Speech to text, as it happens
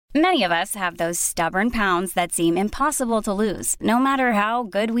Many of us have those stubborn pounds that seem impossible to lose, no matter how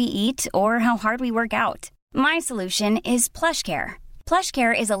good we eat or how hard we work out. My solution is PlushCare.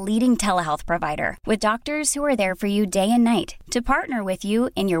 PlushCare is a leading telehealth provider with doctors who are there for you day and night to partner with you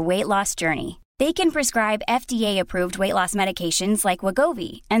in your weight loss journey. They can prescribe FDA-approved weight loss medications like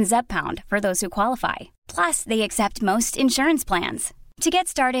Wegovy and Zepbound for those who qualify. Plus, they accept most insurance plans. To get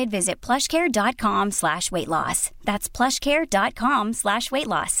started, visit plushcare.com/weightloss. That's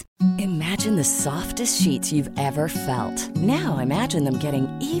plushcare.com/weightloss. Imagine the softest sheets you've ever felt. Now imagine them getting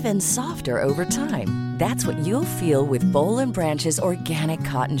even softer over time. That's what you'll feel with Boll & Branch's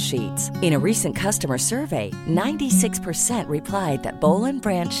organic cotton sheets. In a recent customer survey, 96% replied that Boll &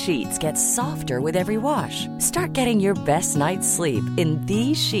 Branch sheets get softer with every wash. Start getting your best night's sleep in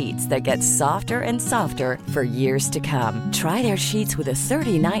these sheets that get softer and softer for years to come. Try their sheets with a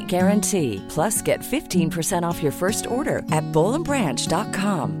 30-night guarantee. Plus, get 15% off your first order at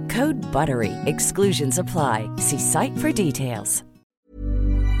bollandbranch.com. Code BUTTERY. Exclusions apply. See site for details.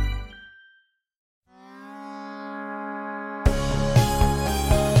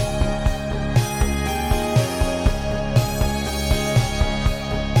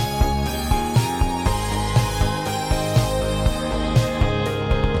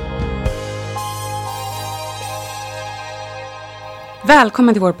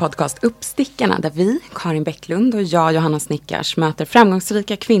 Välkommen till vår podcast Uppstickarna, där vi, Karin Bäcklund och jag, Johanna Snickars, möter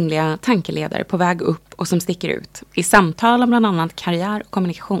framgångsrika kvinnliga tankeledare på väg upp och som sticker ut i samtal om bland annat karriär och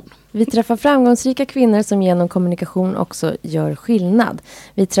kommunikation. Vi träffar framgångsrika kvinnor som genom kommunikation också gör skillnad.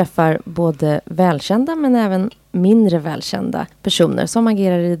 Vi träffar både välkända men även mindre välkända personer som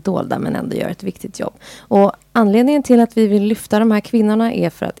agerar i det dolda men ändå gör ett viktigt jobb. Och anledningen till att vi vill lyfta de här kvinnorna är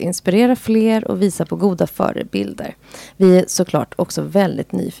för att inspirera fler och visa på goda förebilder. Vi är såklart också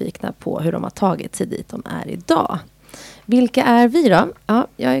väldigt nyfikna på hur de har tagit sig dit de är idag. Vilka är vi då? Ja,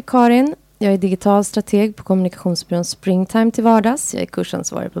 jag är Karin. Jag är digital strateg på kommunikationsbyrån Springtime till vardags. Jag är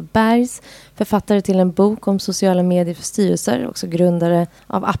kursansvarig på Bergs, författare till en bok om sociala medier för styrelser, också grundare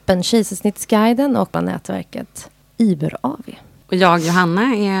av appen Kejsarsnittsguiden och nätverket IberAV. Och jag,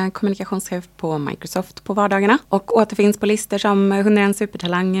 Johanna, är kommunikationschef på Microsoft på vardagarna och återfinns på listor som 101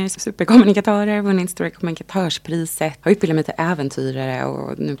 supertalanger, superkommunikatörer, vunnit Stora kommunikatörspriset, har utbildat mig till äventyrare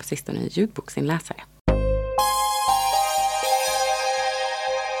och nu på sistone ljudboksinläsare.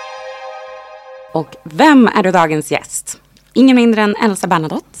 Och vem är då dagens gäst? Ingen mindre än Elsa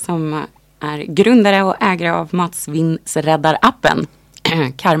Bernadotte, som är grundare och ägare av matsvinnsräddarappen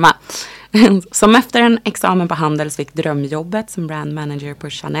Karma. Som efter en examen på Handels fick drömjobbet som brand manager på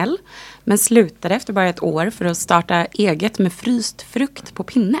Chanel. Men slutade efter bara ett år för att starta eget med fryst frukt på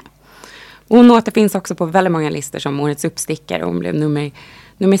pinne. Och hon återfinns också på väldigt många listor som årets uppstickare. Hon blev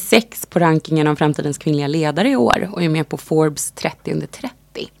nummer 6 på rankingen av framtidens kvinnliga ledare i år. Och är med på Forbes 30 under 30.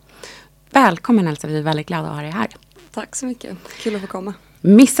 Välkommen Elsa, vi är väldigt glada att ha dig här. Tack så mycket, kul att få komma.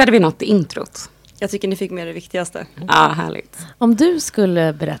 Missade vi något i introt? Jag tycker ni fick med det viktigaste. Ja, härligt. Om du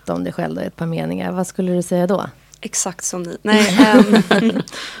skulle berätta om dig själv då, ett par meningar, vad skulle du säga då? Exakt som ni. Nej,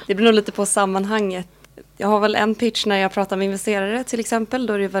 det blir nog lite på sammanhanget. Jag har väl en pitch när jag pratar med investerare till exempel.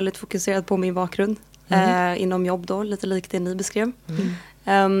 Då är det väldigt fokuserat på min bakgrund inom jobb då, lite likt det ni beskrev.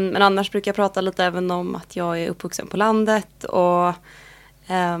 Men annars brukar jag prata lite även om att jag är uppvuxen på landet och...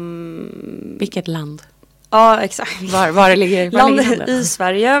 Vilket land? Ja, exakt. Var det ligger? Landet i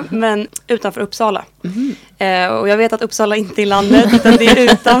Sverige, men utanför Uppsala. Och jag vet att Uppsala inte är landet, utan det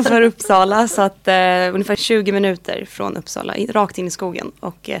är utanför Uppsala. Så att ungefär 20 minuter från Uppsala, rakt in i skogen.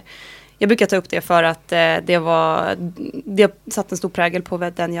 Och jag brukar ta upp det för att det satt en stor prägel på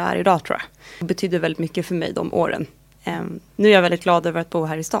den jag är idag, tror jag. Det betyder väldigt mycket för mig de åren. Nu är jag väldigt glad över att bo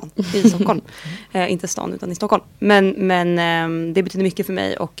här i stan, i Stockholm. Inte stan utan i Stockholm. Men det betyder mycket för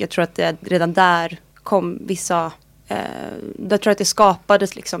mig och jag tror att det redan där kom vissa... där tror jag att det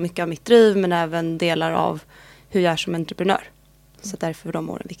skapades liksom mycket av mitt driv men även delar av hur jag är som entreprenör. Så därför är de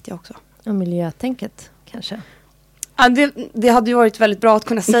åren viktiga också. Och miljötänket kanske? Ja, det hade ju varit väldigt bra att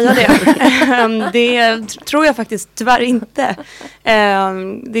kunna säga det. Det tror jag faktiskt tyvärr inte.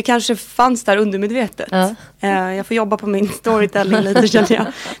 Det kanske fanns där undermedvetet. Jag får jobba på min storytelling lite, känner jag.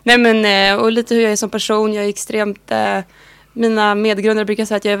 Nej, men, och lite hur jag är som person. Jag är extremt... mina medgrundare brukar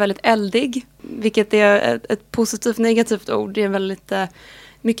säga att jag är väldigt eldig. Vilket är ett positivt negativt ord. Det är väldigt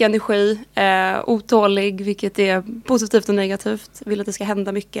mycket energi. Otålig, vilket är positivt och negativt. Vill att det ska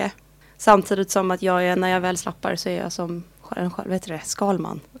hända mycket. Samtidigt som att när jag väl slappar så är jag som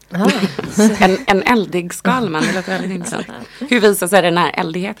skalman. En eldig skalman, det låter väldigt intressant. Hur visar sig den här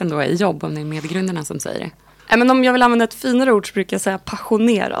eldigheten då i jobb om det är medgrundarna som säger det? Men om jag vill använda ett finare ord så brukar jag säga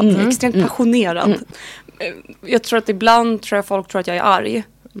passionerad. Extremt passionerad. Jag tror att ibland folk tror att jag är arg.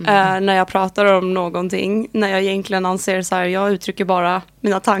 när jag pratar om någonting. När jag egentligen anser så här, jag uttrycker bara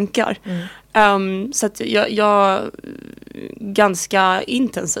mina tankar. Så att jag ganska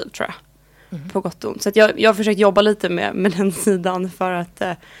intensiv tror jag. På gott och ont. Så att jag har försökt jobba lite med den sidan för att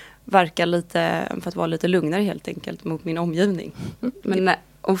för att vara lite lugnare helt enkelt mot min omgivning. Men,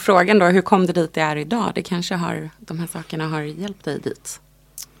 och frågan då, hur kom det dit det är idag? Det kanske de här sakerna har hjälpt dig dit?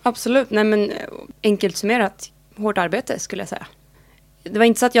 Absolut, nej men enkelt summerat, hårt arbete skulle jag säga. Det var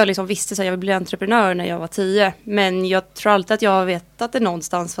inte så att jag liksom visste att jag ville bli entreprenör när jag var 10. Men jag tror alltid att jag har vetat det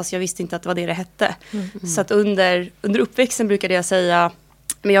någonstans fast jag visste inte att det var det hette. Så att under uppväxten brukade jag säga,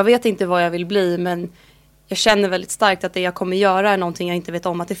 men jag vet inte vad jag vill bli men jag känner väldigt starkt att det jag kommer göra är någonting jag inte vet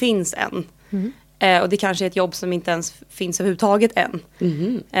om att det finns än. Och det kanske är ett jobb som inte ens finns överhuvudtaget än.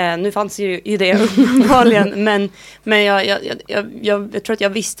 Nu fanns ju det uppenbarligen. men jag tror att jag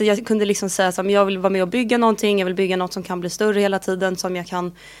visste, jag kunde liksom säga att jag vill vara med och bygga någonting. Jag vill bygga något som kan bli större hela tiden. Som jag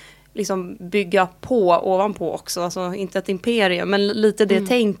kan liksom bygga på ovanpå också. Alltså inte ett imperium men lite det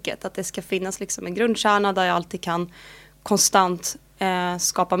tänket. Att det ska finnas liksom en grundkärna där jag alltid kan konstant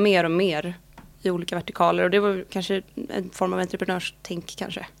skapa mer och mer i olika vertikaler. Och det var kanske en form av entreprenörstänk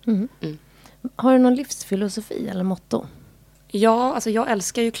kanske. Har du någon livsfilosofi eller motto? Ja, alltså jag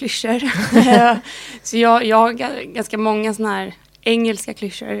älskar ju klyschor. Så jag har ganska många såna här engelska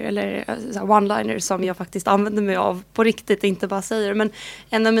klyschor eller one-liners som jag faktiskt använder mig av på riktigt, inte bara säger. Men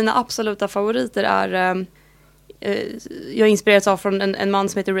en av mina absoluta favoriter är, jag inspirerats av från en man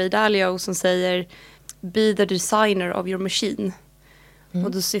som heter Ray Dalio som säger "Be the designer of your machine".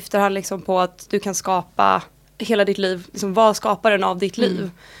 Och då syftar han liksom på att du kan skapa hela ditt liv, liksom vara skaparen av ditt liv.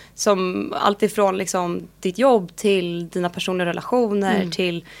 Som allt ifrån liksom ditt jobb till dina personliga relationer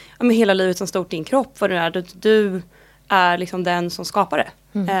till hela livet som stort, din kropp, vad det är. Du är liksom den som skapar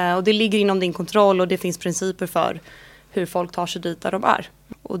det. Och det ligger inom din kontroll och det finns principer för hur folk tar sig dit där de är.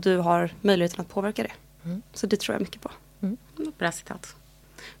 Och du har möjligheten att påverka det. Så det tror jag mycket på. Bra citat.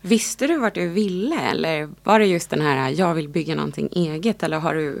 Visste du vart du ville eller var det just den här jag vill bygga någonting eget eller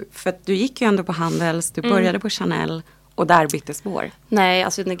har du, för att du gick ju ändå på Handels, du började på Chanel och där bytte spår. Nej,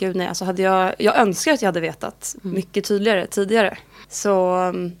 alltså nej. Alltså jag önskar att jag hade vetat mycket tydligare tidigare. Så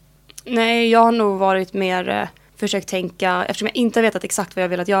nej, jag har nog varit mer försökt tänka, eftersom jag inte har vetat exakt vad jag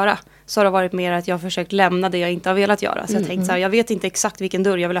velat göra, så har det varit mer att jag har försökt lämna det jag inte har velat göra. Så jag tänkte så här, jag vet inte exakt vilken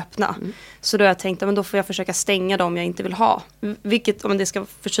dörr jag vill öppna. Så då har jag tänkt, men då får jag försöka stänga dem jag inte vill ha. Vilket, om det ska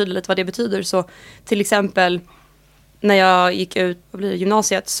förtydliga lite vad det betyder, så till exempel när jag gick ut på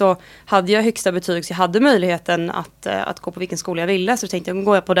gymnasiet så hade jag högsta betyg så jag hade möjligheten att gå på vilken skola jag ville. Så tänkte jag,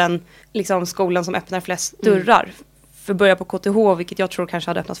 går jag på den liksom, skolan som öppnar flest dörrar. För att börja på KTH, vilket jag tror kanske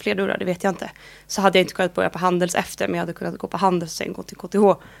hade öppnat fler dörrar, det vet jag inte. Så hade jag inte kunnat börja på Handels efter, men jag hade kunnat gå på Handels och sen gå till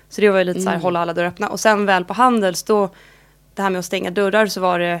KTH. Så det var ju lite så här, hålla alla dörrar öppna. Och sen väl på Handels, då, det här med att stänga dörrar, så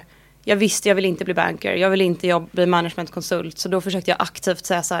var det, jag visste jag vill inte bli banker, jag vill inte bli managementkonsult. Så då försökte jag aktivt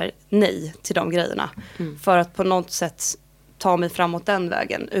säga så här, nej till de grejerna. För att på något sätt ta mig framåt den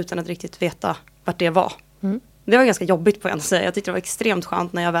vägen, utan att riktigt veta vart det var. Det var ganska jobbigt på en att säga. Jag tyckte det var extremt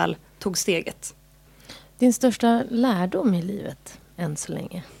skönt när jag väl tog steget. Din största lärdom i livet än så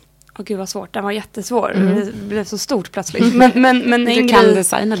länge? Åh gud vad svårt, den var jättesvår. Det blev så stort plötsligt. Men du kan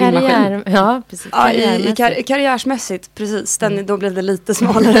designa din maskin. Ja, precis. Ja, karriärsmässigt, precis. Då blev det lite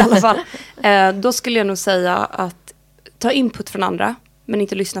smalare i alla fall. Då skulle jag nog säga att ta input från andra, men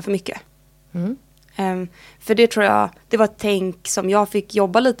inte lyssna för mycket. För det tror jag, det var ett tänk som jag fick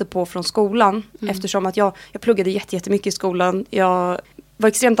jobba lite på från skolan. Eftersom att jag pluggade jättemycket i skolan. Jag var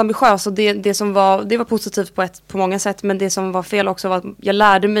extremt ambitiös och det var positivt på många sätt, men det som var fel också var att jag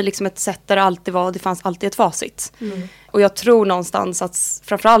lärde mig liksom ett sätt där det fanns alltid ett facit. Och jag tror någonstans att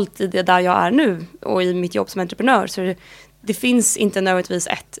framförallt i det där jag är nu och i mitt jobb som entreprenör, så det finns inte nödvändigtvis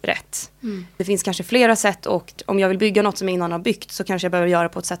ett rätt. Det finns kanske flera sätt, och om jag vill bygga något som ingen annan har byggt så kanske jag behöver göra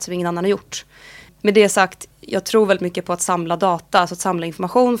på ett sätt som ingen annan har gjort. Med det sagt, jag tror väldigt mycket på att samla data, alltså att samla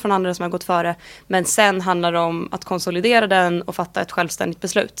information från andra som har gått före. Men sen handlar det om att konsolidera den och fatta ett självständigt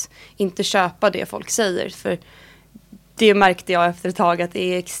beslut. Inte köpa det folk säger, för det märkte jag efter ett tag att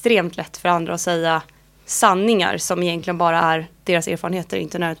det är extremt lätt för andra att säga sanningar som egentligen bara är deras erfarenheter,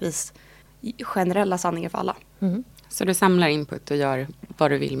 inte nödvändigtvis generella sanningar för alla. Så du samlar input och gör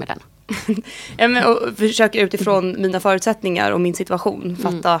vad du vill med den? Och försöker utifrån mina förutsättningar och min situation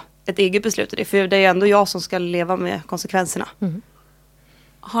fatta ett eget beslut. För det är ändå jag som ska leva med konsekvenserna.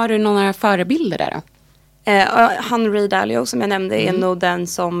 Har du några förebilder där då? Han Ray Dalio som jag nämnde är nog den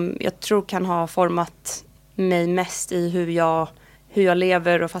som jag tror kan ha format mig mest i hur jag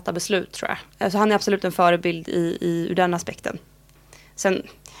lever och fattar beslut, tror jag. Alltså han är absolut en förebild ur den aspekten. Sen,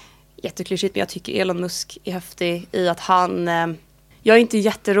 jätteklyschigt, men jag tycker Elon Musk är häftig i att han Jag är inte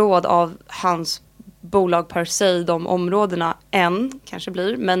jätteråd av hans bolag per se, de områdena än, kanske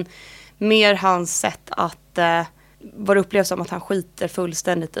blir. Men mer hans sätt att vad det upplevs som att han skiter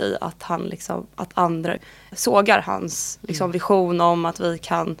fullständigt i att han liksom, att andra sågar hans liksom, vision om att vi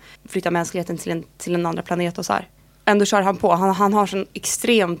kan flytta mänskligheten till en andra planet och så här. Ändå kör han på. Han har sån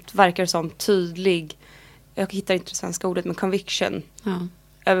extremt, verkar som tydlig, jag hittar inte det svenska ordet, men conviction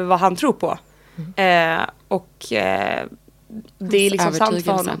över vad han tror på. Det är liksom sant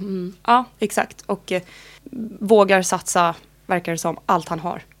för honom. Ja, exakt. Och vågar satsa, verkar det som, allt han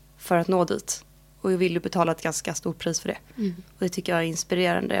har för att nå dit. Och jag vill ju betala ett ganska stort pris för det. Och det tycker jag är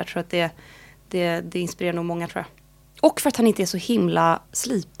inspirerande. Jag tror att det inspirerar nog många, tror jag. Och för att han inte är så himla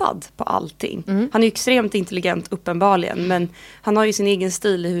slipad på allting. Han är ju extremt intelligent uppenbarligen. Men han har ju sin egen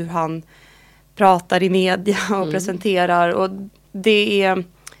stil i hur han pratar i media och presenterar. Och det är...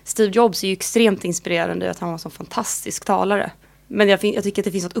 Steve Jobs är ju extremt inspirerande att han var en så fantastisk talare. Men jag tycker att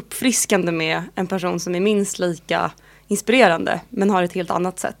det finns något uppfriskande med en person som är minst lika inspirerande men har ett helt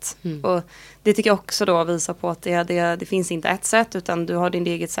annat sätt. Och det tycker jag också då visar på att det finns inte ett sätt, utan du har din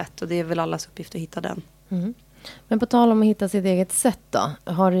eget sätt och det är väl allas uppgift att hitta den. Men på tal om att hitta sitt eget sätt då,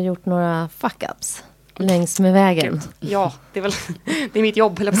 har du gjort några fuck-ups längs med vägen? Ja, det är mitt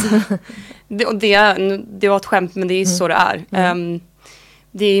jobb. Det var ett skämt, men det är så det är.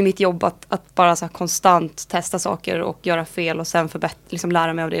 Det är ju mitt jobb att bara så här konstant testa saker och göra fel och sen liksom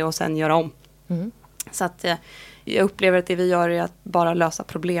lära mig av det och sen göra om. Så att jag upplever att det vi gör är att bara lösa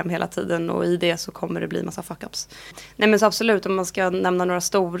problem hela tiden, och i det så kommer det bli massa fuck-ups. Nej, men så absolut, om man ska nämna några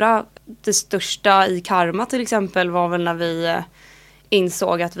stora, det största i Karma till exempel var väl när vi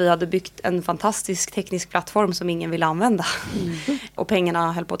insåg att vi hade byggt en fantastisk teknisk plattform som ingen ville använda. Och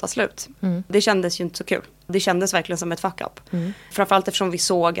pengarna höll på att ta slut. Det kändes ju inte så kul. Det kändes verkligen som ett fuck-up. Framförallt eftersom vi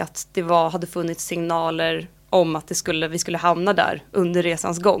såg att det hade funnits signaler om att vi skulle hamna där under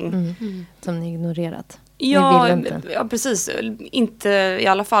resans gång. Som ni ignorerat. Ja, precis. I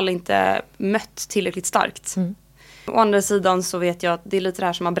alla fall inte mött tillräckligt starkt. Å andra sidan så vet jag att det är lite det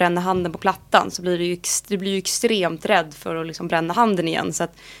här som man bränner handen på plattan, så blir det blir ju extremt rädd för att liksom bränna handen igen. Så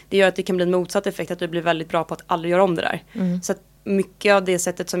att det gör att det kan bli en motsatt effekt, att du blir väldigt bra på att aldrig göra om det där. Så att mycket av det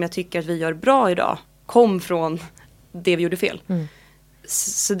sättet som jag tycker att vi gör bra idag kom från det vi gjorde fel.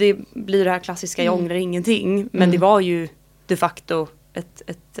 Så det blir det här klassiska, jag ångrar ingenting. Men det var ju de facto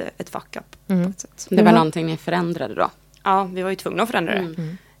ett fuck-up på ett sätt. Det var någonting ni förändrade då? Ja, vi var ju tvungna att förändra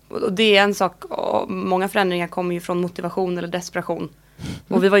det. Och det är en sak, många förändringar kommer ju från motivation eller desperation.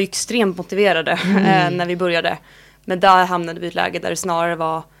 Och vi var ju extremt motiverade när vi började. Men där hamnade vi i ett läge där det snarare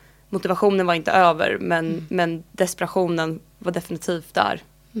var, motivationen var inte över, men desperationen var definitivt där.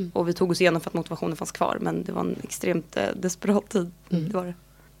 Och vi tog oss igenom för att motivationen fanns kvar, men det var en extremt desperat tid. Det var det.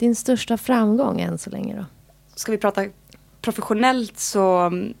 Din största framgång än så länge då? Ska vi prata professionellt,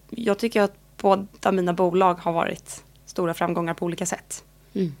 så jag tycker att båda mina bolag har varit stora framgångar på olika sätt.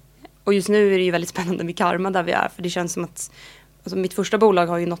 Och just nu är det ju väldigt spännande med Karma där vi är. För det känns som att mitt första bolag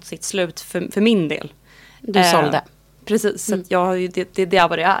har ju nått sitt slut för min del. Du sålde. Precis, så att det är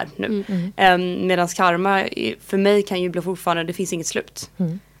vad det är nu. Medan Karma för mig kan ju bli fortfarande, det finns inget slut.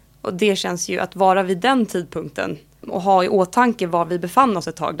 Och det känns ju att vara vid den tidpunkten och ha i åtanke var vi befann oss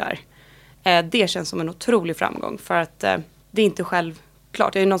ett tag där. Det känns som en otrolig framgång, för att det är inte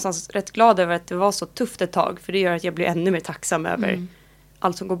självklart. Jag är någonstans rätt glad över att det var så tufft ett tag, för det gör att jag blir ännu mer tacksam över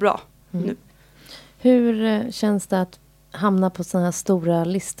allt som går bra nu. Hur känns det att hamna på sådana här stora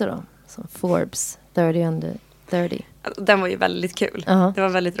listor då? Som Forbes 30 under 30. Den var ju väldigt kul. Det var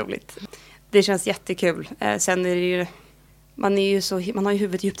väldigt roligt. Det känns jättekul. Sen är det ju, man har ju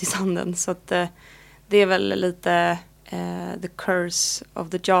huvudet djupt i sanden, så att det är väl lite the curse of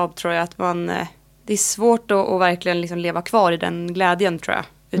the job, tror jag, att det är svårt att verkligen liksom leva kvar i den glädjen, tror jag.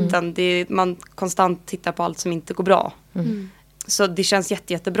 Utan man konstant tittar på allt som inte går bra. Så det känns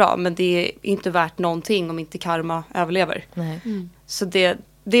jättebra, men det är inte värt någonting om inte Karma överlever. Så det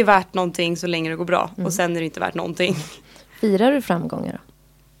är värt någonting så länge det går bra, och sen är det inte värt någonting. Firar du framgångar då?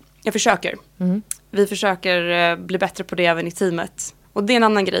 Jag försöker. Vi försöker bli bättre på det även i teamet. Och det är en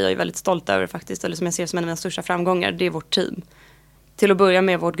annan grej jag är väldigt stolt över faktiskt, eller som jag ser som en av mina största framgångar, det är vårt team. Till att börja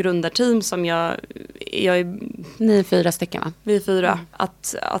med vårt grundarteam som jag är... Ni är 4 stycken, va? Vi är 4.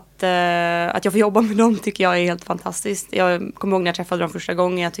 Att jag får jobba med dem tycker jag är helt fantastiskt. Jag kommer ihåg när jag träffade dem första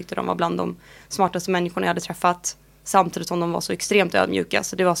gången. Jag tyckte de var bland de smartaste människorna jag hade träffat. Samtidigt som de var så extremt ödmjuka.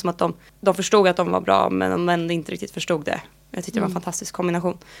 Så det var som att de förstod att de var bra, men de ändå inte riktigt förstod det. Jag tyckte det var en fantastisk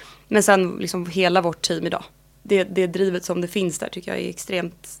kombination. Men sen liksom hela vårt team idag. Det drivet som det finns där tycker jag är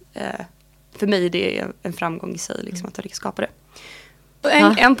extremt... för mig det är en framgång i sig liksom, att jag lyckas skapa det.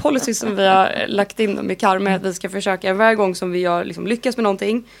 En policy som vi har lagt in med Karma är att vi ska försöka varje gång som vi gör, liksom, lyckas med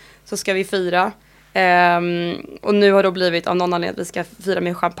någonting så ska vi fira. Och nu har det blivit av någon anledning att vi ska fira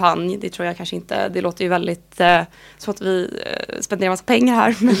med champagne. Det tror jag kanske inte, det låter ju väldigt som att vi spenderar massa pengar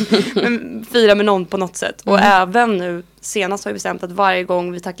här. Men fira med någon på något sätt. Och även nu, senast har vi bestämt att varje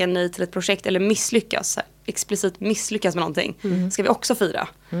gång vi tackar nej till ett projekt eller misslyckas, explicit misslyckas med någonting, ska vi också fira.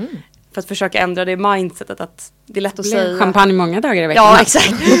 För att försöka ändra det mindsetet att det är lätt att säga. Champagne många dagar i veckan. Ja,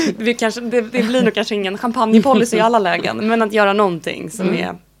 exakt. Det blir nog kanske ingen champagnepolicy i alla lägen. Men att göra någonting som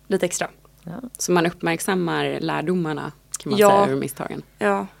är lite extra. Ja. Så man uppmärksammar lärdomarna kan man säga ur misstagen.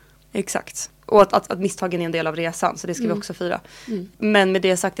 Ja, exakt. Och att misstagen är en del av resan, så det ska vi också fira. Men med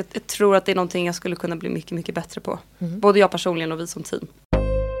det sagt, jag tror att det är någonting jag skulle kunna bli mycket, mycket bättre på. Både jag personligen och vi som team.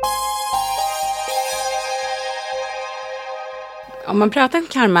 Om man pratar om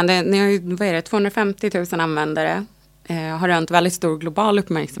Karma, ni har ju 250 000 användare. Har rönt väldigt stor global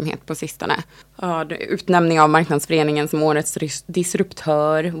uppmärksamhet på sistone. Utnämning av marknadsföreningen som årets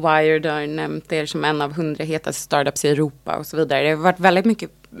disruptör. Wired har nämnt er som en av 100 hetaste startups i Europa och så vidare. Det har varit väldigt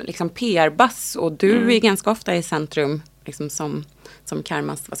mycket liksom, PR-bass och du är ganska ofta i centrum liksom, som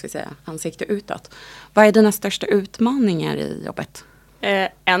Karmas ansikte utåt. Vad är dina största utmaningar i jobbet?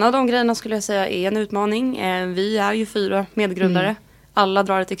 En av de grejerna skulle jag säga är en utmaning. Vi är ju 4 medgrundare. Alla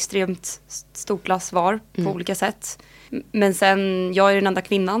drar ett extremt stort lass var på olika sätt. Men sen, jag är den enda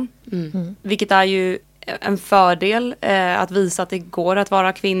kvinnan. Vilket är ju en fördel att visa att det går att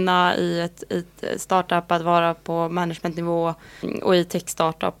vara kvinna i ett startup, att vara på managementnivå och i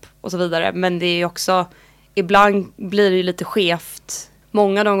tech-startup och så vidare. Men det är också, ibland blir det lite skevt.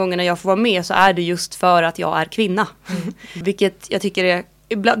 Många av de gångerna jag får vara med så är det just för att jag är kvinna. Vilket jag tycker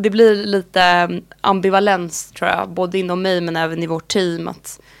det blir lite ambivalens tror jag. Både inom mig men även i vårt team.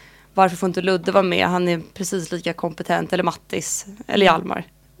 Att varför får inte Ludde vara med? Han är precis lika kompetent. Eller Mattis. Eller Hjalmar.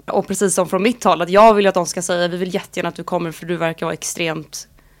 Och precis som från mitt håll. Att jag vill att de ska säga vi vill jättegärna att du kommer. För du verkar vara extremt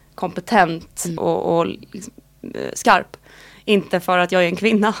kompetent och liksom, skarp. Inte för att jag är en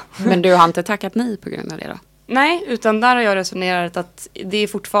kvinna. Men du har inte tackat nej på grund av det då? Nej, utan där har jag resonerat att det är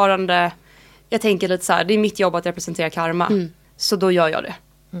fortfarande, jag tänker lite så här, det är mitt jobb att representera Karma. Så då gör jag det.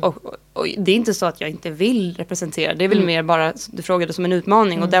 Och det är inte så att jag inte vill representera, det är väl mer bara, du frågade som en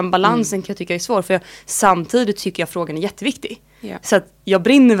utmaning. Och den balansen kan jag tycka är svår, för samtidigt tycker jag frågan är jätteviktig. Yeah. Så att jag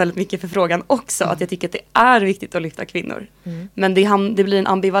brinner väldigt mycket för frågan också, att jag tycker att det är viktigt att lyfta kvinnor. Men det blir en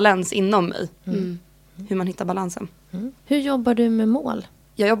ambivalens inom mig. Hur man hittar balansen. Hur jobbar du med mål?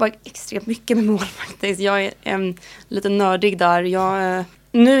 Jag jobbar extremt mycket med mål faktiskt. Jag är lite nördig där.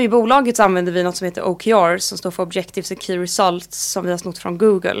 Nu i bolaget så använder vi något som heter OKR som står för Objectives and Key Results som vi har snott från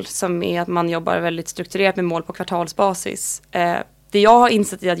Google. Som är att man jobbar väldigt strukturerat med mål på kvartalsbasis. Det jag har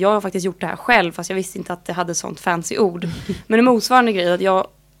insett är att jag har faktiskt gjort det här själv fast jag visste inte att det hade sånt fancy ord. Men en motsvarande grej är att jag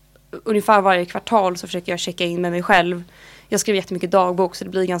ungefär varje kvartal så försöker jag checka in med mig själv. Jag skriver jättemycket dagbok så det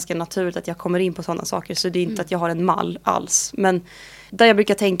blir ganska naturligt att jag kommer in på sådana saker. Så det är inte att jag har en mall alls. Men där jag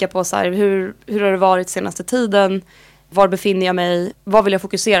brukar tänka på så här, hur har det varit senaste tiden? Var befinner jag mig? Vad vill jag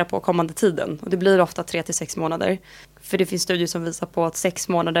fokusera på kommande tiden? Och det blir ofta 3 till 6 månader. För det finns studier som visar på att 6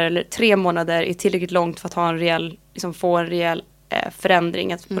 månader eller 3 månader är tillräckligt långt för att ha en rejäl, liksom få en rejäl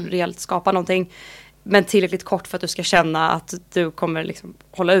förändring. Att rejält skapa någonting. Men tillräckligt kort för att du ska känna att du kommer liksom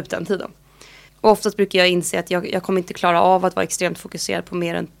hålla ut den tiden. Och oftast brukar jag inse att jag kommer inte klara av att vara extremt fokuserad på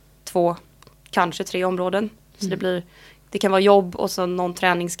mer än 2, kanske 3 områden. Så det kan vara jobb och så någon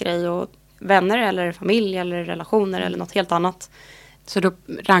träningsgrej och vänner eller familj eller relationer eller något helt annat. Så då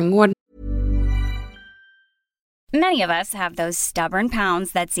rangordnar. Many of us have those stubborn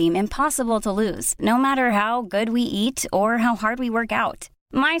pounds that seem impossible to lose, no matter how good we eat or how hard we work out.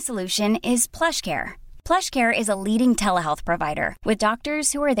 My solution is PlushCare. PlushCare is a leading telehealth provider with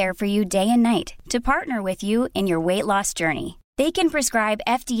doctors who are there for you day and night to partner with you in your weight loss journey. They can prescribe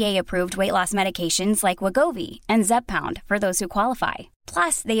FDA-approved weight loss medications like Wegovy and Zepbound for those who qualify.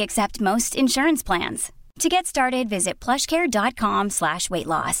 Plus, they accept most insurance plans. To get started, visit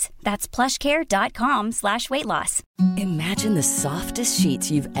plushcare.com/weightloss. That's plushcare.com/weightloss. Imagine the softest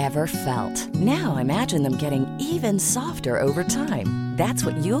sheets you've ever felt. Now imagine them getting even softer over time. That's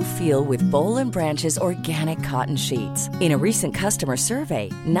what you'll feel with Boll & Branch's organic cotton sheets. In a recent customer survey,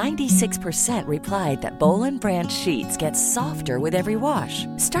 96% replied that Boll & Branch sheets get softer with every wash.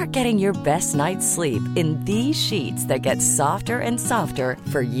 Start getting your best night's sleep in these sheets that get softer and softer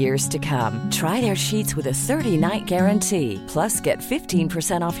for years to come. Try their sheets with a 30-night guarantee. Plus, get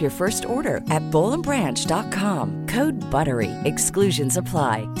 15% off your first order at bollandbranch.com. Code BUTTERY. Exclusions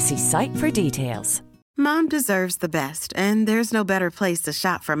apply. See site for details. Mom deserves the best, and there's no better place to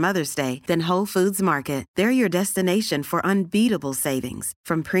shop for Mother's Day than Whole Foods Market. They're your destination for unbeatable savings,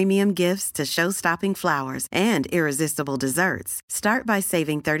 from premium gifts to show-stopping flowers and irresistible desserts. Start by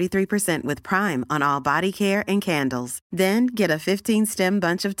saving 33% with Prime on all body care and candles. Then get a 15-stem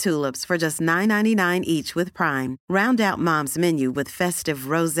bunch of tulips for just $9.99 each with Prime. Round out Mom's menu with festive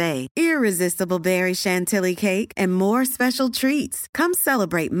rosé, irresistible berry chantilly cake, and more special treats. Come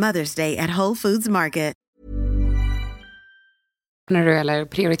celebrate Mother's Day at Whole Foods Market. När du eller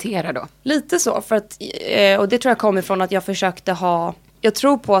prioriterar då? Lite så, för att, och det tror jag kommer från att jag försökte jag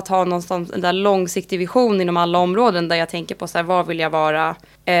tror på att ha någonstans en där långsiktig vision inom alla områden där jag tänker på så här, var vill jag vara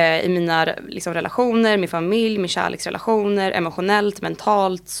i mina liksom, relationer, min familj, min kärleksrelationer, emotionellt,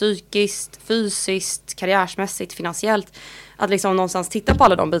 mentalt, psykiskt, fysiskt, karriärsmässigt, finansiellt. Att liksom någonstans titta på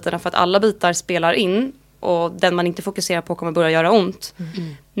alla de bitarna, för att alla bitar spelar in och den man inte fokuserar på kommer börja göra ont.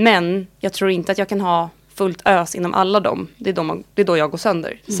 Men jag tror inte att jag kan ha fullt ös inom alla dem. Det är då jag går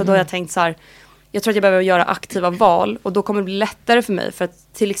sönder. Så då har jag tänkt så här, jag tror att jag behöver göra aktiva val och då kommer det bli lättare för mig. För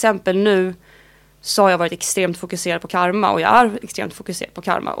att till exempel nu så har jag varit extremt fokuserad på karma och jag är extremt fokuserad på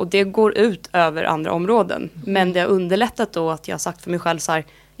karma. Och det går ut över andra områden. Men det har underlättat då att jag har sagt för mig själv så här,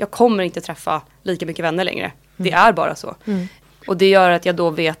 jag kommer inte träffa lika mycket vänner längre. Det är bara så. Och det gör att jag då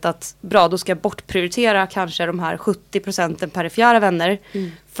vet att bra, då ska jag bortprioritera kanske de här 70% perifera vänner.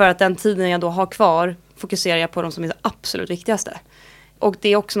 För att den tiden jag då har kvar fokuserar jag på de som är det absolut viktigaste. Och det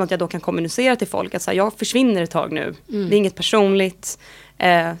är också något jag då kan kommunicera till folk. Att så här, jag försvinner ett tag nu. Det är inget personligt.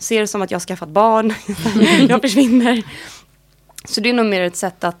 Ser det som att jag har skaffat barn. Jag försvinner. Så det är nog mer ett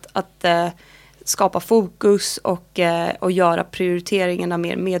sätt att skapa fokus och göra prioriteringarna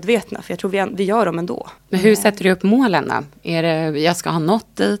mer medvetna. För jag tror vi gör dem ändå. Men hur sätter du upp målen då? Är det jag ska ha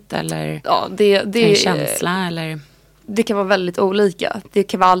nått dit eller ja, det en känsla? Eller? Det kan vara väldigt olika. Det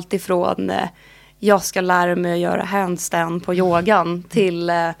kan vara allt ifrån jag ska lära mig att göra handstand på yogan till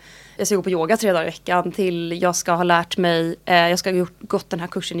jag ska gå på yoga 3 dagar i veckan till jag ska ha lärt mig, jag ska ha gått den här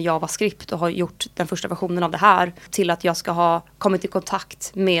kursen i JavaScript och ha gjort den första versionen av det här till att jag ska ha kommit i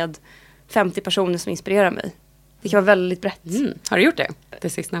kontakt med 50 personer som inspirerar mig. Det kan vara väldigt brett. Har du gjort det? Det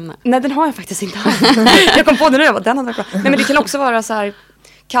sistnämnda? Nej, den har jag faktiskt inte haft. Jag kom på det nu, den hade varit bra. Nej, men det kan också vara så här,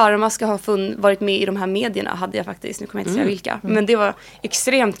 karma ska ha varit med i de här medierna hade jag faktiskt, nu kommer jag inte säga vilka. Men det var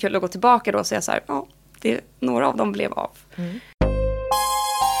extremt kul att gå tillbaka då och säga så här, ja, några av dem blev av.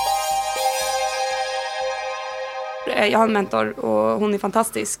 Jag har en mentor och hon är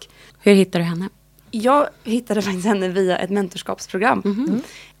fantastisk. Hur hittar du henne? Jag hittade faktiskt henne via ett mentorskapsprogram.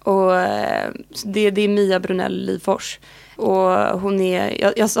 Och det är Mia Brunell Livfors. Och hon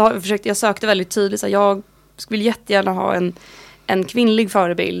är, jag sökte väldigt tydligt så jag vill jättegärna ha en kvinnlig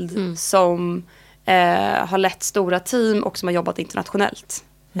förebild som har lett stora team och som har jobbat internationellt.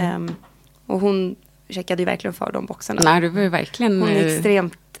 Och hon checkade ju verkligen för de boxarna. Nej, du var ju verkligen... Hon är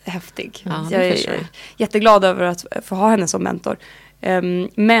extremt häftig. Ja, jag är jätteglad över att få ha henne som mentor.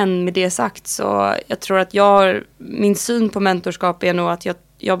 Men med det sagt så jag tror att min syn på mentorskap är nog att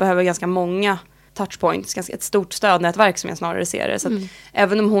jag behöver ganska många touchpoints, ganska ett stort stödnätverk som jag snarare ser det. Så att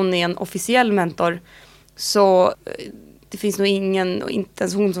även om hon är en officiell mentor så det finns nog ingen, och inte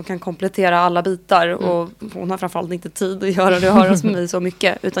ens hon som kan komplettera alla bitar och hon har framförallt inte tid att göra det och höras med mig så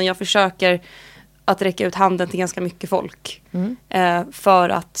mycket, utan jag försöker att räcka ut handen till ganska mycket folk. För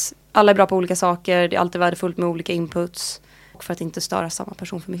att alla är bra på olika saker, det är alltid värdefullt med olika inputs och för att inte störa samma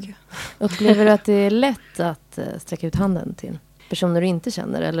person för mycket. Upplever du att det är lätt att sträcka ut handen till personer du inte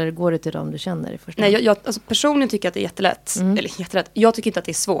känner, eller går det till dem du känner i första hand? Nej, jag alltså personligen tycker att det är jättelätt. Eller jättelätt. Jag tycker inte att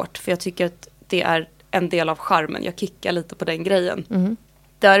det är svårt, för jag tycker att det är en del av charmen. Jag kickar lite på den grejen.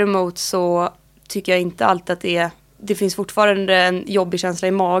 Däremot så tycker jag inte alltid att det finns fortfarande en jobbig känsla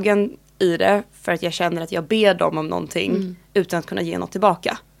i magen i det, för att jag känner att jag ber dem om någonting utan att kunna ge något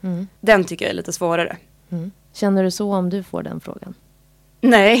tillbaka. Den tycker jag är lite svårare. Känner du så om du får den frågan?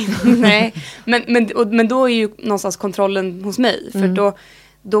 Nej. Men då är ju någonstans kontrollen hos mig. För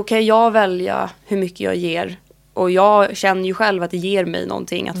då kan jag välja hur mycket jag ger. Och jag känner ju själv att det ger mig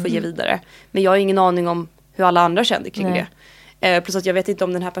någonting att få ge vidare. Men jag har ingen aning om hur alla andra känner kring det. Plus att jag vet inte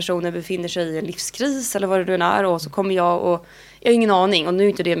om den här personen befinner sig i en livskris eller vad det nu är. Och så kommer jag har ingen aning. Och nu är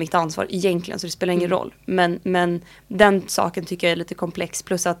inte det mitt ansvar egentligen, så det spelar ingen roll. Men den saken tycker jag är lite komplex.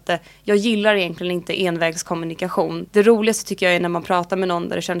 Plus att jag gillar egentligen inte envägskommunikation. Det roligaste tycker jag är när man pratar med någon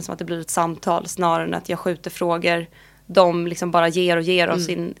där det känns som att det blir ett samtal snarare än att jag skjuter frågor. De liksom bara ger av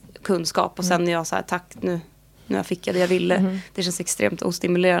sin kunskap. Och sen är jag så här, tack, nu fick jag det jag ville. Det känns extremt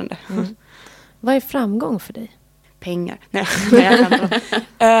ostimulerande. Vad är framgång för dig? Pengar.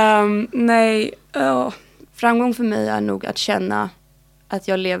 Nej, framgång för mig är nog att känna att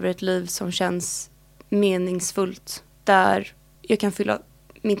jag lever ett liv som känns meningsfullt. Där jag kan fylla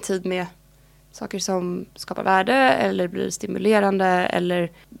min tid med saker som skapar värde eller blir stimulerande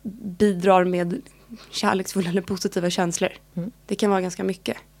eller bidrar med kärleksfulla eller positiva känslor. Det kan vara ganska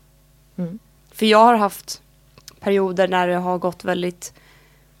mycket. För jag har haft perioder när det har gått väldigt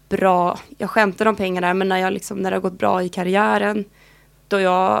bra. Jag skämtar om pengarna, men när det har gått bra i karriären, då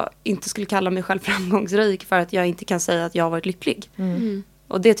jag inte skulle kalla mig själv framgångsrik för att jag inte kan säga att jag har varit lycklig.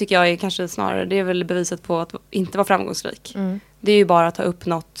 Och det tycker jag är kanske snarare, det är väl beviset på att inte vara framgångsrik. Det är ju bara att ha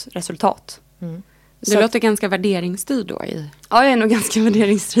uppnått resultat. Du låter ganska värderingsstyrd då i... Ja, jag är nog ganska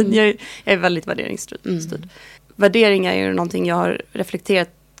värderingsstyrd. Jag är väldigt värderingsstyrd. Värderingar är ju någonting jag har reflekterat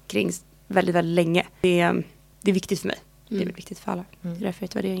kring väldigt, väldigt länge. Det är viktigt för mig. Det är väl viktigt för alla. Det är därför jag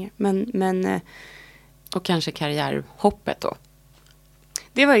heter värderingar. Men, och kanske karriärhoppet då?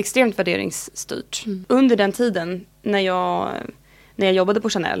 Det var extremt värderingsstyrt. Under den tiden när jag jobbade på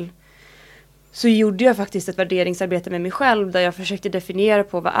Chanel så gjorde jag faktiskt ett värderingsarbete med mig själv där jag försökte definiera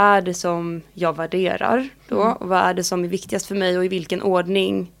på vad är det som jag värderar då och vad är det som är viktigast för mig och i vilken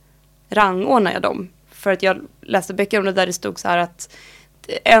ordning rangordnar jag dem. För att jag läste böcker om det där det stod så här att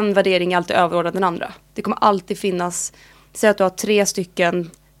en värdering är alltid överordnad den andra. Det kommer alltid finnas, säg att du har 3 stycken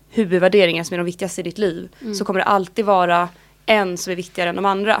huvudvärderingar som är de viktigaste i ditt liv, så kommer det alltid vara en som är viktigare än de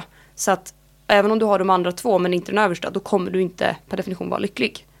andra. Så att även om du har de andra 2 men inte den översta, då kommer du inte per definition vara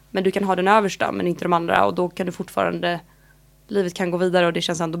lycklig. Men du kan ha den översta men inte de andra, och då kan du fortfarande, livet kan gå vidare och det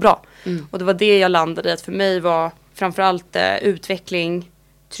känns ändå bra. Och det var det jag landade i, att för mig var framförallt utveckling,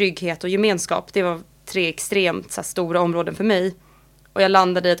 trygghet och gemenskap. Det var 3 extremt så här, stora områden för mig. Och jag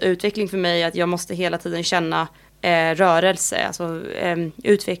landade i att utveckling för mig är att jag måste hela tiden känna rörelse, alltså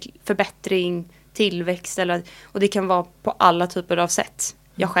förbättring, tillväxt. Och det kan vara på alla typer av sätt.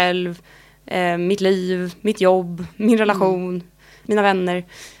 Jag själv, mitt liv, mitt jobb, min relation, mina vänner,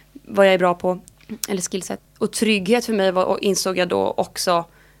 vad jag är bra på, eller skillset. Och trygghet för mig insåg jag då också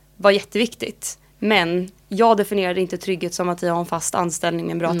var jätteviktigt. Men jag definierade inte trygghet som att jag har en fast anställning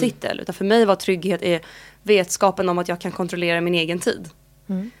med en bra titel. Utan för mig var trygghet vetskapen om att jag kan kontrollera min egen tid.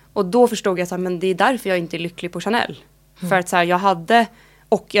 Och då förstod jag att det är därför jag inte är lycklig på Chanel. För att så här,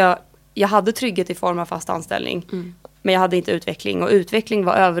 jag hade trygghet i form av fast anställning. Men jag hade inte utveckling. Och utveckling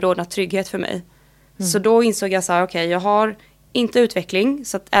var överordnat trygghet för mig. Så då insåg jag så här, okej, jag har inte utveckling.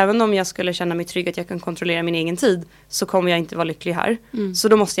 Så att även om jag skulle känna mig trygg att jag kan kontrollera min egen tid, så kommer jag inte vara lycklig här. Så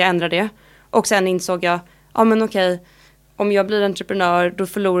då måste jag ändra det. Och sen insåg jag, om jag blir entreprenör, då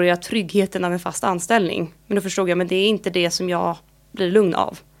förlorar jag tryggheten av en fast anställning. Men då förstod jag, men det är inte det som jag blir lugn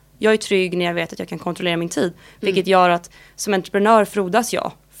av. Jag är trygg när jag vet att jag kan kontrollera min tid. Vilket gör att som entreprenör frodas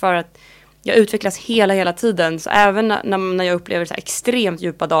jag. För att jag utvecklas hela tiden. Så även när jag upplever så här extremt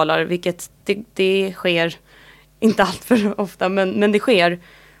djupa dalar, vilket det sker inte allt för ofta, men det sker.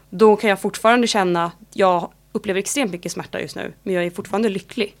 Då kan jag fortfarande känna att jag upplever extremt mycket smärta just nu. Men jag är fortfarande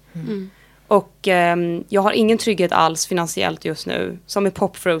lycklig. Och jag har ingen trygghet alls finansiellt just nu. Som i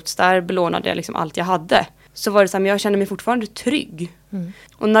Popfruits, där belånade jag liksom allt jag hade. Så var det så här, men jag känner mig fortfarande trygg.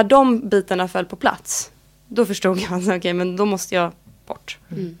 Och när de bitarna föll på plats, då förstod jag att okej, men då måste jag bort.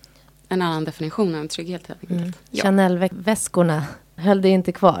 En annan definition av trygghet helt enkelt. Ja. Chanel-väskorna höll det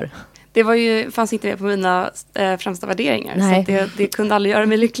inte kvar. Det fanns inte med på mina främsta värderingar. Nej. Så det kunde aldrig göra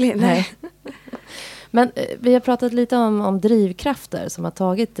mig lycklig. Nej. Men vi har pratat lite om drivkrafter som har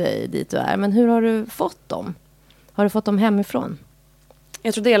tagit dig dit du är. Men hur har du fått dem? Har du fått dem hemifrån?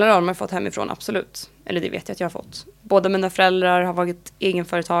 Jag tror delar av dem har fått hemifrån, absolut. Eller det vet jag att jag har fått. Båda mina föräldrar har varit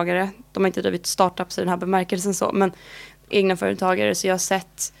egenföretagare. De har inte drivit startups i den här bemärkelsen så. Men egna företagare. Så jag har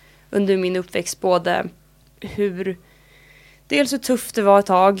sett under min uppväxt både hur tufft det var ett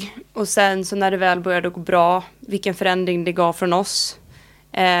tag. Och sen så när det väl började gå bra, vilken förändring det gav från oss.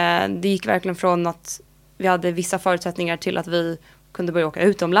 Det gick verkligen från att vi hade vissa förutsättningar till att vi kunde börja åka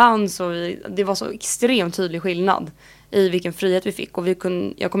utomlands. Och det var så extremt tydlig skillnad i vilken frihet vi fick. Och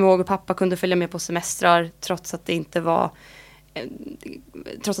jag kommer ihåg att pappa kunde följa med på semestrar trots att det inte var...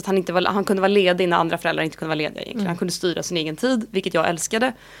 Trots att han kunde vara ledig när andra föräldrar inte kunde vara lediga egentligen. Han kunde styra sin egen tid, vilket jag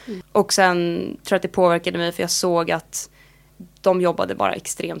älskade. Och sen tror jag att det påverkade mig för jag såg att de jobbade bara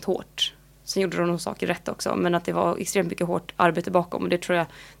extremt hårt. Sen gjorde de nog saker rätt också. Men att det var extremt mycket hårt arbete bakom. Och det tror jag,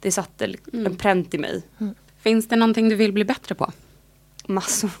 det satte en pränt i mig. Finns det någonting du vill bli bättre på?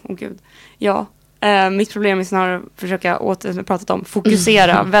 Massor, gud. Ja. Mitt problem är snarare att försöka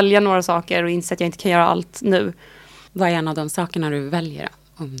fokusera. Välja några saker och inse att jag inte kan göra allt nu. Vad är en av de sakerna du väljer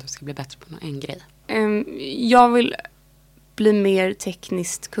om du ska bli bättre på en grej? Jag vill bli mer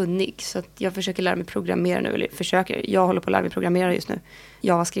tekniskt kunnig. Så att jag försöker lära mig programmera nu. Jag håller på att lära mig programmera just nu.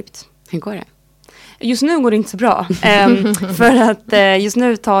 JavaScript. Hur går det? Just nu går det inte så bra. För att just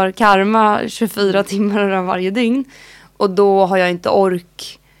nu tar Karma 24 timmar av varje dygn. Och då har jag inte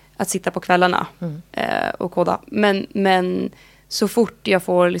ork att sitta på kvällarna och koda. Men så fort jag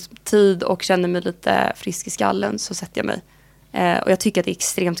får liksom tid och känner mig lite frisk i skallen så sätter jag mig. Och jag tycker att det är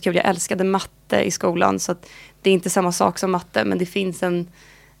extremt kul. Jag älskade matte i skolan, så att det är inte samma sak som matte, men det finns en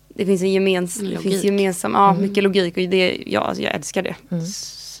gemensam, mycket logik, och jag älskar det.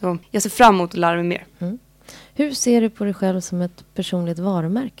 Så jag ser fram emot att lära mig mer. Hur ser du på dig själv som ett personligt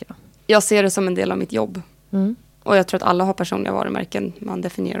varumärke då? Jag ser det som en del av mitt jobb. Och jag tror att alla har personliga varumärken. Man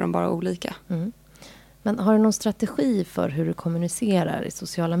definierar dem bara olika. Men har du någon strategi för hur du kommunicerar i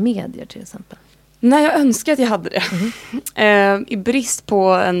sociala medier till exempel? Nej, jag önskar att jag hade det. I brist på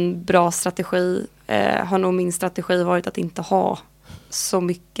en bra strategi har nog min strategi varit att inte ha så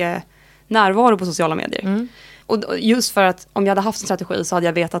mycket närvaro på sociala medier. Och just för att om jag hade haft en strategi så hade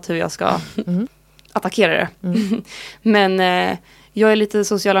jag vetat hur jag ska attackera det. Men jag är lite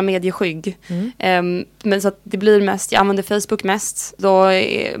sociala medieskygg. Men så att det blir mest, jag använder Facebook mest. Då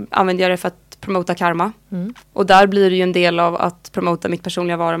använder jag det för att promota Karma. Och där blir det ju en del av att promota mitt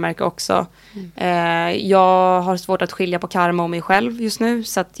personliga varumärke också. Jag har svårt att skilja på Karma och mig själv just nu.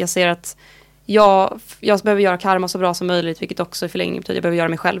 Så att jag ser att jag behöver göra Karma så bra som möjligt. Vilket också i förlängningen betyder att jag behöver göra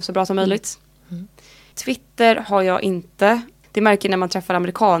mig själv så bra som möjligt. Twitter har jag inte. Det märker när man träffar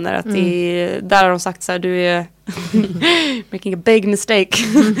amerikaner att där har de sagt så här: du är making a big mistake.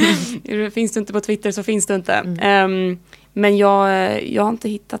 Finns du inte på Twitter så finns du inte. Men jag har inte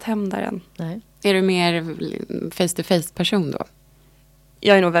hittat hem där än. Nej. Är du mer face-to-face-person då?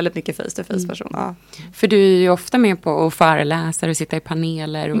 Jag är nog väldigt mycket face-to-face-person. Ja. För du är ju ofta med på att föreläsa och sitta i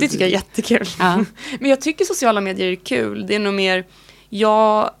paneler. Och det tycker jag är jättekul. Ja. Men jag tycker sociala medier är kul. Det är nog mer...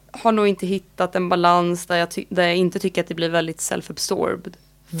 Jag har nog inte hittat en balans där jag inte tycker att det blir väldigt self-absorbed.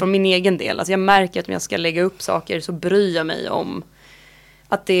 Från min egen del. Alltså jag märker att om jag ska lägga upp saker så bryr jag mig om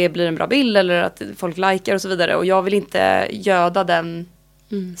att det blir en bra bild eller att folk likar och så vidare. Och jag vill inte göda den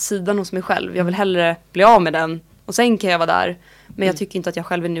sidan hos mig själv. Jag vill hellre bli av med den och sen kan jag vara där. Men jag tycker inte att jag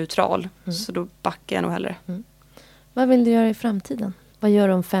själv är neutral. Så då backar jag nog hellre. Vad vill du göra i framtiden? Vad gör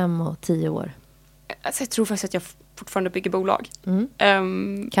du om 5 och 10 år? Alltså jag tror faktiskt att jag fortfarande bygger bolag.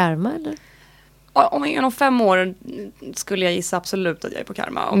 Karma eller? Om 5 år skulle jag gissa absolut att jag är på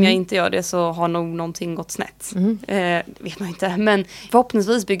Karma. Om jag inte gör det så har nog någonting gått snett. Det vet man inte. Men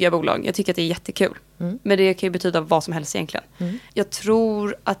förhoppningsvis bygger jag bolag. Jag tycker att det är jättekul. Men det kan ju betyda vad som helst egentligen. Jag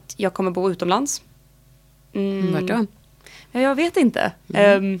tror att jag kommer bo utomlands. Vart då? Jag vet inte.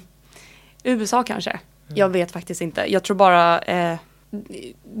 USA kanske. Jag vet faktiskt inte. Jag tror bara...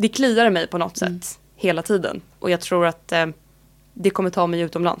 det kliar i mig på något sätt. Hela tiden. Och jag tror att det kommer ta mig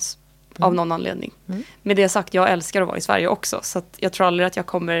utomlands. Av någon anledning. Med det sagt, jag älskar att vara i Sverige också. Så att jag tror aldrig att jag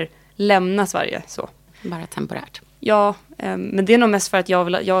kommer lämna Sverige så. Bara temporärt. Ja, men det är nog mest för att jag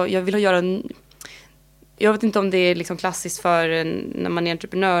vill göra en... Jag vet inte om det är liksom klassiskt för när man är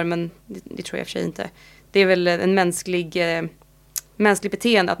entreprenör, men det tror jag i och för sig inte. Det är väl en mänsklig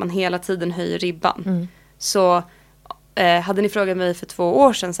beteende att man hela tiden höjer ribban. Så hade ni frågat mig för 2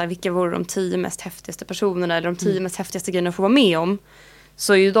 år sedan så här, vilka vore de 10 mest häftigaste personerna eller de 10 mest häftigaste grejerna att få vara med om,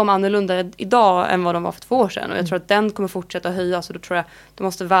 så är ju de annorlunda idag än vad de var för 2 år sedan. Och jag tror att den kommer fortsätta höjas, och då tror jag då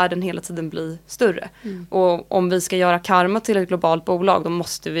måste världen hela tiden bli större. Och om vi ska göra Karma till ett globalt bolag, då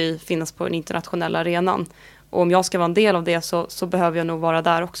måste vi finnas på den internationella arenan. Och om jag ska vara en del av det så behöver jag nog vara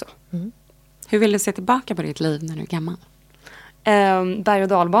där också. Hur vill du se tillbaka på ditt liv när du är gammal? Berg- och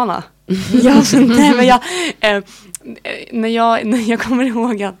dalbana. När jag kommer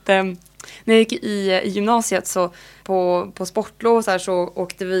ihåg att när jag gick i gymnasiet så på sportlov så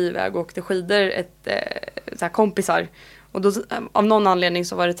åkte vi iväg och åkte skidor så här kompisar. Och då av någon anledning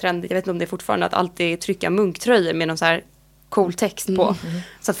så var det trendigt, jag vet inte om det är fortfarande, att alltid trycka munktröjor med någon så här cool text på.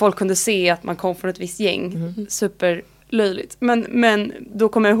 Så att folk kunde se att man kom från ett visst gäng. Superlöjligt. Men då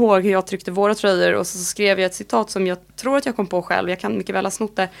kommer jag ihåg hur jag tryckte våra tröjor och så skrev jag ett citat som jag tror att jag kom på själv. Jag kan mycket väl ha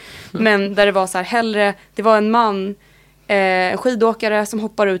snott det. Men där det var så här, hellre, det var en man, en skidåkare som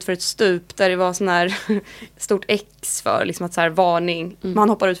hoppar ut för ett stup där det var sån här stort X för liksom att så här varning. Man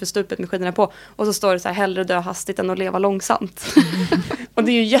hoppar ut för stupet med skidorna på och så står det så här, hellre dö hastigt än att leva långsamt. Och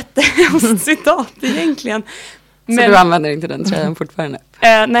det är ju jättehemskt citat egentligen. Så du använder inte den tröjan fortfarande?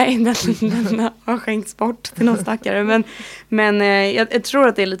 Nej, den har skänkts bort till någon stackare. Men jag tror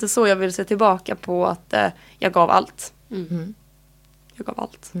att det är lite så jag vill se tillbaka på att jag gav allt. Jag gav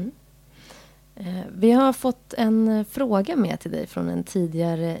allt. Vi har fått en fråga med till dig från en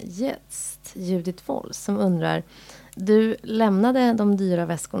tidigare gäst, Judith Wolf, som undrar: du lämnade de dyra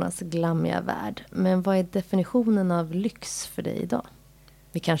väskornas glammiga värld, men vad är definitionen av lyx för dig idag?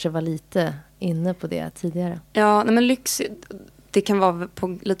 Vi kanske var lite inne på det tidigare. Ja, nej, men lyx, det kan vara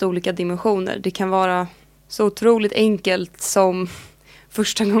på lite olika dimensioner. Det kan vara så otroligt enkelt som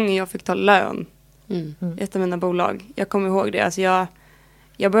första gången jag fick ta lön i ett av mina bolag. Jag kommer ihåg det. Alltså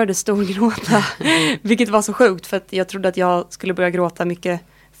jag började storgråta, vilket var så sjukt för att jag trodde att jag skulle börja gråta mycket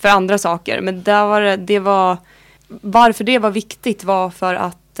för andra saker. Men varför det var viktigt var för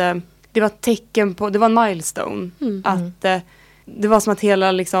att det var ett tecken på, det var en milestone. Att det var som att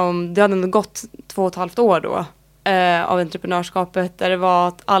hela liksom, det hade ändå gått 2,5 år då av entreprenörskapet, där det var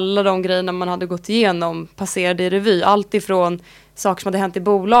att alla de grejerna man hade gått igenom passerade i revy. Allt ifrån saker som hade hänt i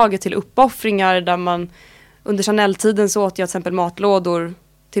bolaget till uppoffringar där man under Chanel-tiden så åt jag till exempel matlådor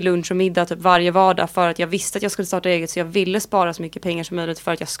till lunch och middag typ varje vardag för att jag visste att jag skulle starta eget, så jag ville spara så mycket pengar som möjligt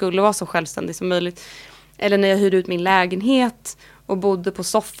för att jag skulle vara så självständig som möjligt. Eller när jag hyrde ut min lägenhet och bodde på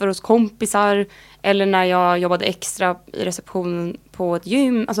soffor hos kompisar, eller när jag jobbade extra i receptionen på ett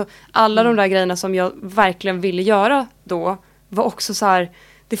gym. Alltså alla de där grejerna som jag verkligen ville göra då var också så här,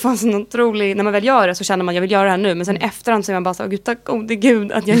 det fanns en otrolig, när man väl gör det så känner man jag vill göra det här nu, men sen efterhand så är man bara så, gud tack gode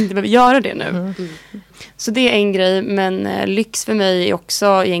gud att jag inte behöver göra det nu. Så det är en grej, men lyx för mig är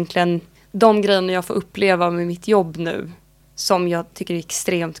också egentligen de grejerna jag får uppleva med mitt jobb nu, som jag tycker är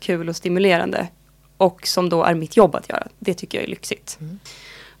extremt kul och stimulerande. Och som då är mitt jobb att göra. Det tycker jag är lyxigt.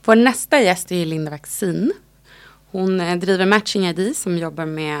 Vår nästa gäst är Linda Vaccin. Hon driver Matching ID som jobbar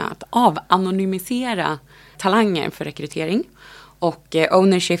med att avanonymisera talanger för rekrytering. Och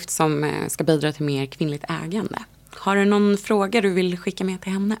Ownershift som ska bidra till mer kvinnligt ägande. Har du någon fråga du vill skicka med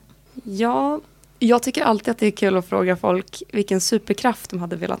till henne? Ja, jag tycker alltid att det är kul att fråga folk vilken superkraft de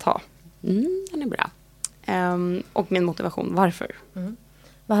hade velat ha. Den är bra. Och min motivation, varför?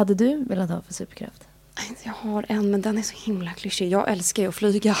 Vad hade du velat ha för superkraft? Jag har en, men den är så himla klyschig. Jag älskar ju att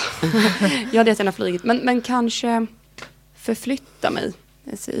flyga. Jag hade jättegärna flugit. Men kanske förflytta mig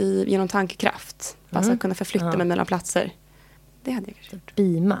genom tankekraft. Alltså kunna förflytta mig mellan platser. Det hade jag kanske.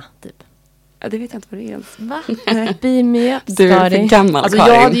 Beama, typ. Ja, det vet jag inte vad det är ens. Va? Beam me up, du är för gammal, alltså,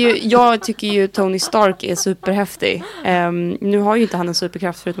 jag tycker ju Tony Stark är superhäftig. Nu har ju inte han en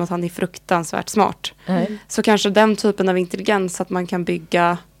superkraft förutom att han är fruktansvärt smart. Så kanske den typen av intelligens att man kan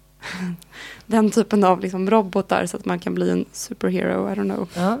bygga den typen av liksom robotar så att man kan bli en superhero, I don't know.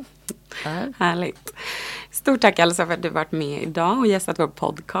 Ja. Härligt. Stort tack Elsa för att du varit med idag och gästat vår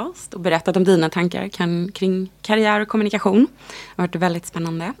podcast och berättat om dina tankar kring karriär och kommunikation. Det har varit väldigt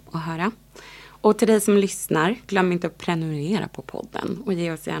spännande att höra. Och till dig som lyssnar, glöm inte att prenumerera på podden och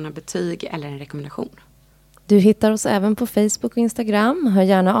ge oss gärna betyg eller en rekommendation. Du hittar oss även på Facebook och Instagram. Hör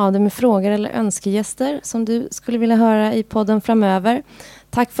gärna av dig med frågor eller önskegäster som du skulle vilja höra i podden framöver.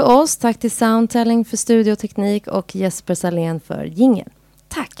 Tack för oss, tack till Soundtelling för studioteknik och Jesper Salén för jingeln.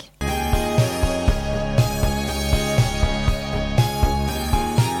 Tack!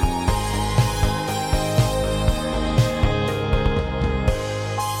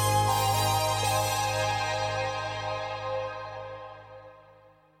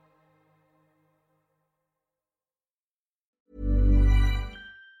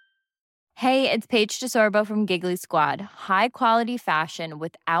 Hey, it's Paige DeSorbo from Giggly Squad. High quality fashion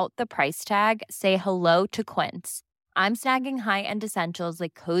without the price tag. Say hello to Quince. I'm snagging high-end essentials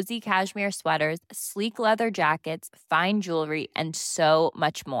like cozy cashmere sweaters, sleek leather jackets, fine jewelry, and so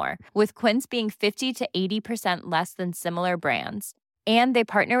much more. With Quince being 50 to 80% less than similar brands. And they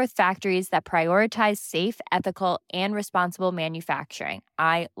partner with factories that prioritize safe, ethical, and responsible manufacturing.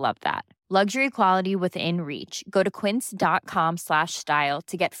 I love that. Luxury quality within reach. Go to quince.com/style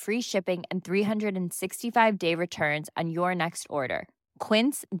to get free shipping and 365-day returns on your next order.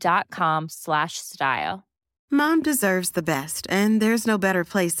 Quince.com/style. Mom deserves the best, and there's no better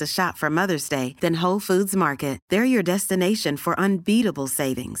place to shop for Mother's Day than Whole Foods Market. They're your destination for unbeatable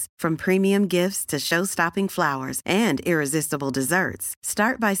savings, from premium gifts to show-stopping flowers and irresistible desserts.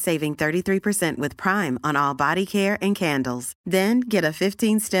 Start by saving 33% with Prime on all body care and candles. Then get a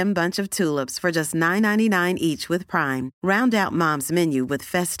 15-stem bunch of tulips for just $9.99 each with Prime. Round out Mom's menu with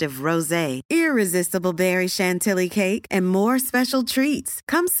festive rosé, irresistible berry chantilly cake, and more special treats.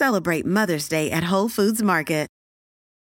 Come celebrate Mother's Day at Whole Foods Market.